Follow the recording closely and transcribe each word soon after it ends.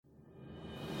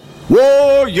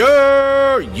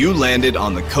Warrior! You landed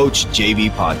on the Coach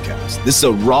JV podcast. This is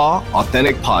a raw,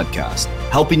 authentic podcast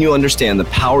helping you understand the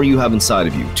power you have inside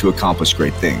of you to accomplish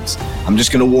great things. I'm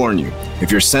just going to warn you,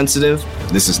 if you're sensitive,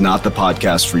 this is not the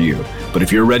podcast for you. But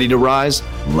if you're ready to rise,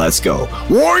 let's go.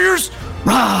 Warriors,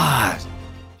 rise!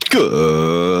 Good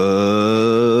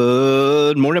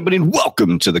morning, everybody, and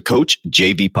welcome to the Coach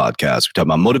JV podcast. We're talking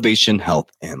about motivation, health,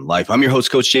 and life. I'm your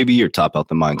host, Coach JV, your top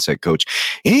health and mindset coach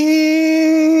in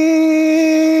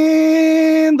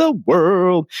the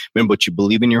world. Remember, what you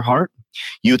believe in your heart,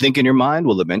 you think in your mind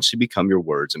will eventually become your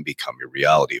words and become your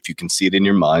reality. If you can see it in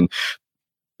your mind,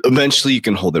 eventually you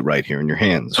can hold it right here in your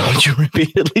hands. What you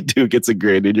repeatedly do gets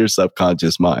ingrained in your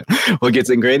subconscious mind. What gets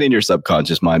ingrained in your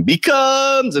subconscious mind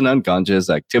becomes an unconscious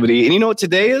activity. And you know what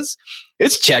today is?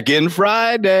 It's Check-In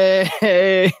Friday.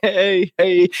 Hey.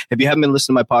 If you haven't been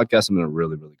listening to my podcast, I'm in a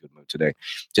really, really good mood today.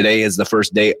 Today is the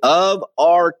first day of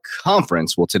our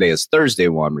conference. Well, today is Thursday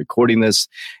while I'm recording this,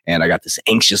 and I got this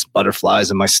anxious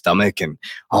butterflies in my stomach and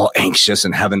all anxious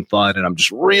and having fun. And I'm just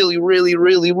really, really,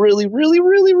 really, really, really,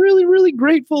 really, really, really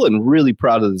grateful and really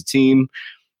proud of the team.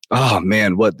 Oh,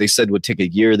 man, what they said would take a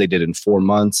year, they did in 4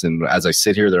 months. And as I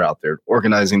sit here, they're out there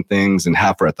organizing things, and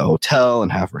half are at the hotel and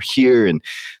half are here. And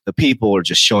the people are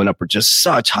just showing up, are just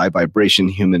such high vibration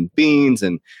human beings.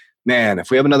 And man, if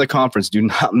we have another conference, do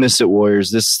not miss it,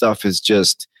 Warriors. This stuff is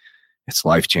just, it's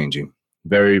life-changing.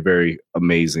 Very, very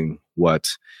amazing what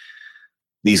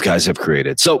these guys have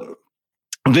created. So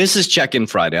this is Check-In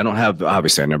Friday. I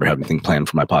never have anything planned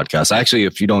for my podcast. Actually,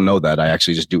 if you don't know that, I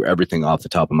actually just do everything off the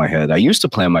top of my head. I used to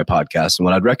plan my podcast, and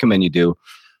what I'd recommend you do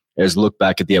is look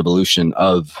back at the evolution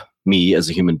of me as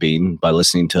a human being by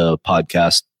listening to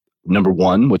podcast number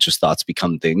 1, which is Thoughts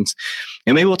Become Things.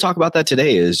 And maybe we'll talk about that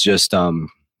today, is just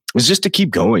to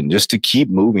keep going, just to keep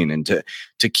moving, and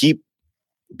to keep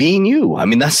being you. I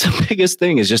mean, that's the biggest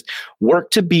thing, is just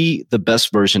work to be the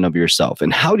best version of yourself.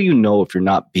 And how do you know if you're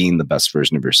not being the best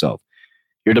version of yourself?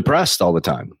 You're depressed all the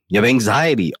time. You have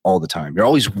anxiety all the time. You're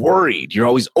always worried. You're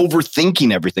always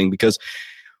overthinking everything, because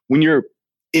when you're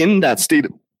in that state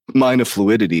of mind of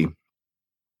fluidity,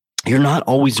 you're not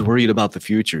always worried about the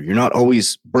future. You're not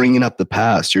always bringing up the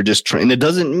past. You're just trying. It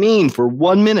doesn't mean for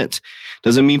 1 minute,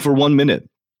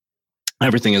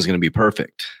 everything is going to be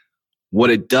perfect. What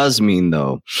it does mean,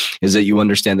 though, is that you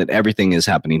understand that everything is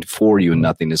happening for you and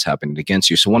nothing is happening against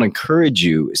you. So I want to encourage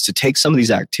you is to take some of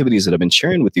these activities that I've been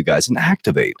sharing with you guys and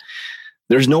activate.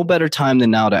 There's no better time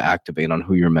than now to activate on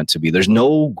who you're meant to be. There's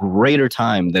no greater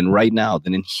time than right now,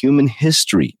 than in human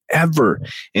history, ever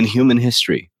in human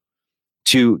history,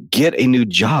 to get a new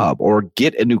job or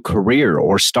get a new career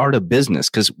or start a business,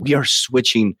 because we are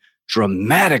switching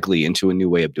dramatically into a new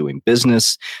way of doing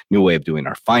business, new way of doing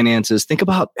our finances. Think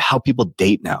about how people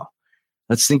date now.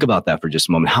 Let's think about that for just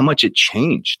a moment. How much it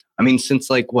changed. I mean, since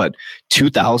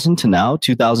 2000 to now,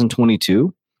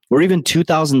 2022, or even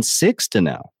 2006 to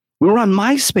now. We were on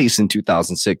MySpace in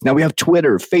 2006. Now we have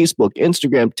Twitter, Facebook,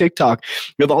 Instagram, TikTok.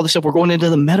 We have all this stuff. We're going into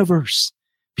the metaverse.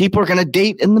 People are going to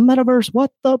date in the metaverse.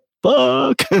 What the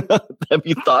fuck? Have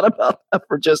you thought about that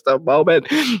for just a moment?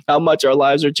 How much our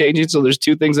lives are changing? So there's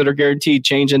 2 things that are guaranteed: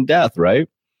 change and death, right?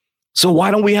 So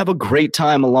why don't we have a great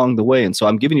time along the way? And so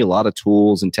I'm giving you a lot of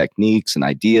tools and techniques and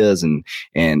ideas and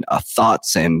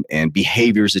thoughts and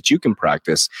behaviors that you can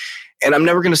practice. And I'm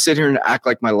never going to sit here and act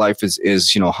like my life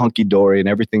is hunky dory and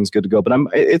everything's good to go. But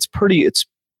it's pretty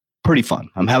fun.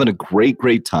 I'm having a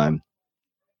great time.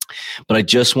 But I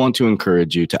just want to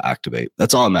encourage you to activate.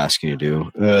 That's all I'm asking you to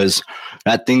do, is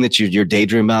that thing that you're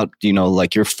daydreaming about,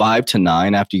 like your 5 to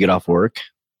 9 after you get off work.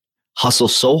 Hustle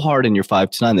so hard in your 5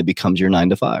 to 9 that becomes your 9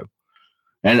 to 5.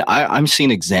 And I'm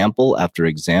seeing example after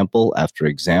example after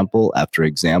example after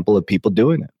example of people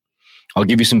doing it. I'll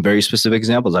give you some very specific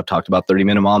examples. I've talked about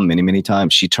 30-Minute Mom many, many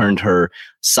times. She turned her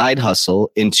side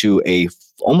hustle into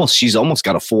she's almost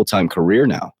got a full-time career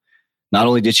now. Not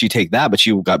only did she take that, but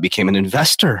she became an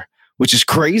investor, which is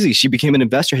crazy. She became an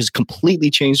investor, has completely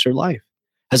changed her life,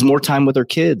 has more time with her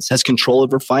kids, has control of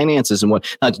her finances and what.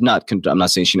 I'm not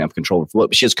saying she didn't have control of what,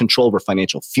 but she has control of her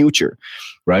financial future,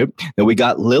 right? Then we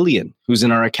got Lillian, who's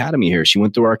in our academy here. She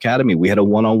went through our academy. We had a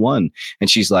one-on-one, and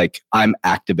she's like, I'm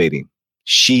activating.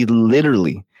 She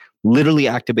literally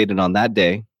activated on that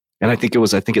day. And I think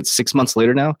it's 6 months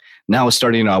later now. Now it's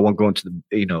starting, I won't go into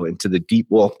the deep.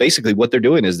 Well, basically what they're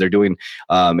doing is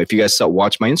if you guys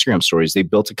watch my Instagram stories, they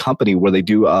built a company where they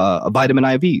do vitamin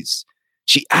IVs.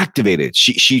 She activated.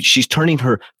 She's turning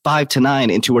her 5 to 9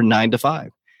 into her 9 to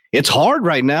 5. It's hard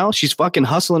right now. She's fucking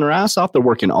hustling her ass off. They're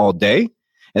working all day.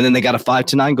 And then they got a 5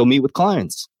 to 9, go meet with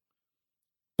clients.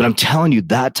 But I'm telling you,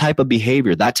 that type of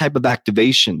behavior, that type of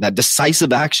activation, that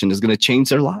decisive action is going to change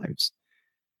their lives.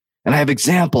 And I have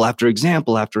example after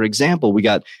example after example. We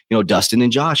got, Dustin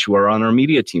and Josh, who are on our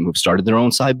media team, who've started their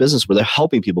own side business where they're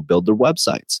helping people build their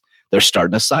websites. They're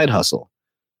starting a side hustle.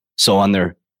 So on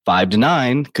their 5 to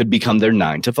 9 could become their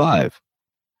 9 to 5.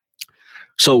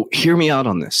 So hear me out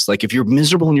on this. Like, if you're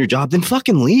miserable in your job, then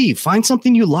fucking leave. Find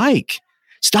something you like.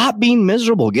 Stop being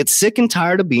miserable. Get sick and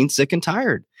tired of being sick and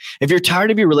tired. If you're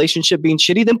tired of your relationship being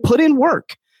shitty, then put in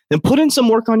work. Then put in some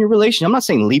work on your relationship. I'm not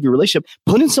saying leave your relationship.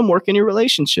 Put in some work in your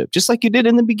relationship, just like you did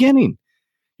in the beginning.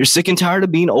 You're sick and tired of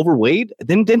being overweight,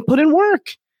 then put in work.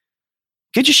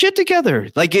 Get your shit together.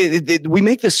 Like, we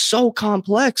make this so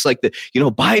complex. Like,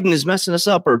 Biden is messing us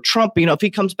up, or Trump, if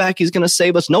he comes back, he's going to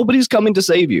save us. Nobody's coming to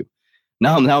save you.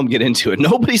 Now I'm getting into it.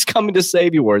 Nobody's coming to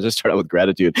save you. Whereas I start out with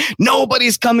gratitude.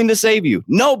 Nobody's coming to save you.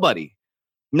 Nobody.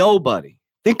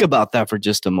 Think about that for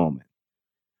just a moment.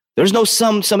 There's no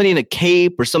somebody in a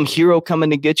cape or some hero coming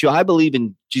to get you. I believe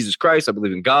in Jesus Christ. I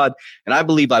believe in God. And I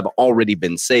believe I've already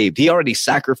been saved. He already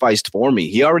sacrificed for me.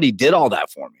 He already did all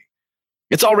that for me.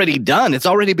 It's already done. It's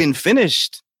already been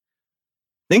finished.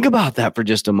 Think about that for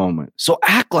just a moment. So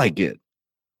act like it.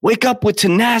 Wake up with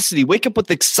tenacity. Wake up with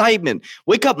excitement.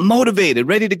 Wake up motivated,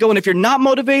 ready to go. And if you're not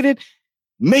motivated,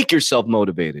 make yourself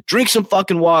motivated. Drink some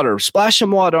fucking water. Splash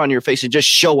some water on your face and just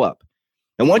show up.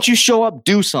 And once you show up,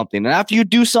 do something. And after you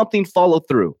do something, follow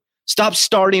through. Stop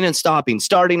starting and stopping.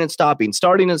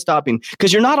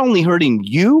 Because you're not only hurting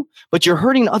you, but you're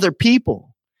hurting other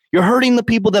people. You're hurting the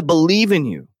people that believe in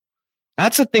you.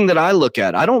 That's the thing that I look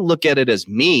at. I don't look at it as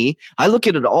me. I look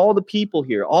at it all the people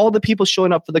here, all the people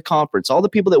showing up for the conference, all the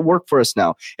people that work for us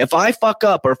now. If I fuck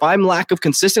up or if I'm lack of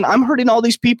consistent, I'm hurting all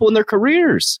these people in their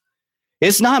careers.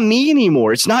 It's not me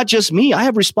anymore. It's not just me. I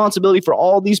have responsibility for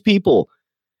all these people.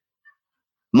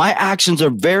 My actions are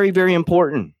very, very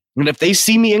important. And if they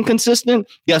see me inconsistent,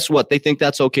 guess what? They think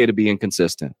that's okay to be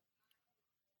inconsistent.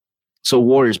 So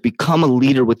warriors, become a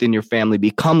leader within your family.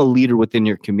 Become a leader within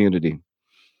your community.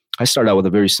 I start out with a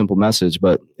very simple message,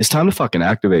 but it's time to fucking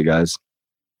activate, guys.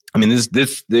 I mean,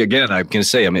 this again, I'm going to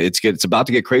say, it's about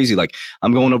to get crazy. Like,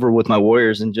 I'm going over with my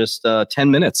warriors in just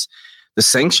 10 minutes. The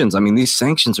sanctions, these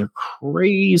sanctions are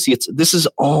crazy. This is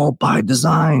all by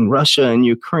design. Russia and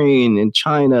Ukraine and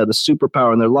China, the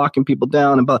superpower, and they're locking people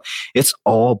down. It's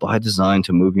all by design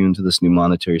to move you into this new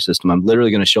monetary system. I'm literally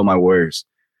going to show my warriors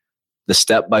the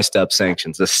step-by-step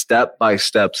sanctions, the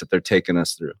step-by-steps that they're taking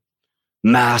us through.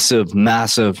 Massive,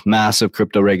 massive, massive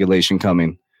crypto regulation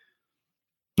coming.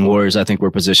 Warriors, I think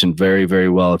we're positioned very, very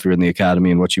well if you're in the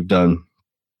academy and what you've done.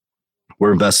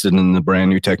 We're invested in the brand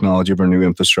new technology of our new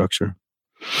infrastructure.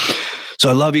 So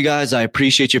I love you guys. I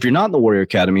appreciate you. If you're not in the Warrior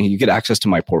Academy, you get access to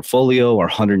my portfolio, our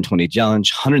 120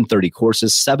 challenge, 130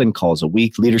 courses, 7 calls a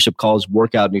week, leadership calls,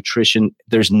 workout, nutrition.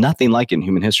 There's nothing like it in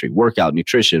human history. Workout,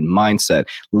 nutrition, mindset,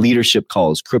 leadership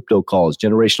calls, crypto calls,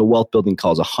 generational wealth building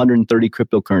calls, 130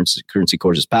 cryptocurrency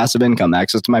courses, passive income,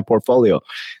 access to my portfolio.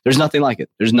 There's nothing like it.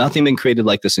 There's nothing been created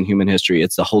like this in human history.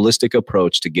 It's the holistic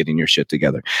approach to getting your shit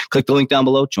together. Click the link down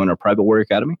below. Join our private Warrior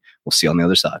Academy. We'll see you on the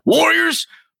other side. Warriors!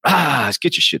 Let's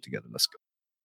get your shit together. Let's go.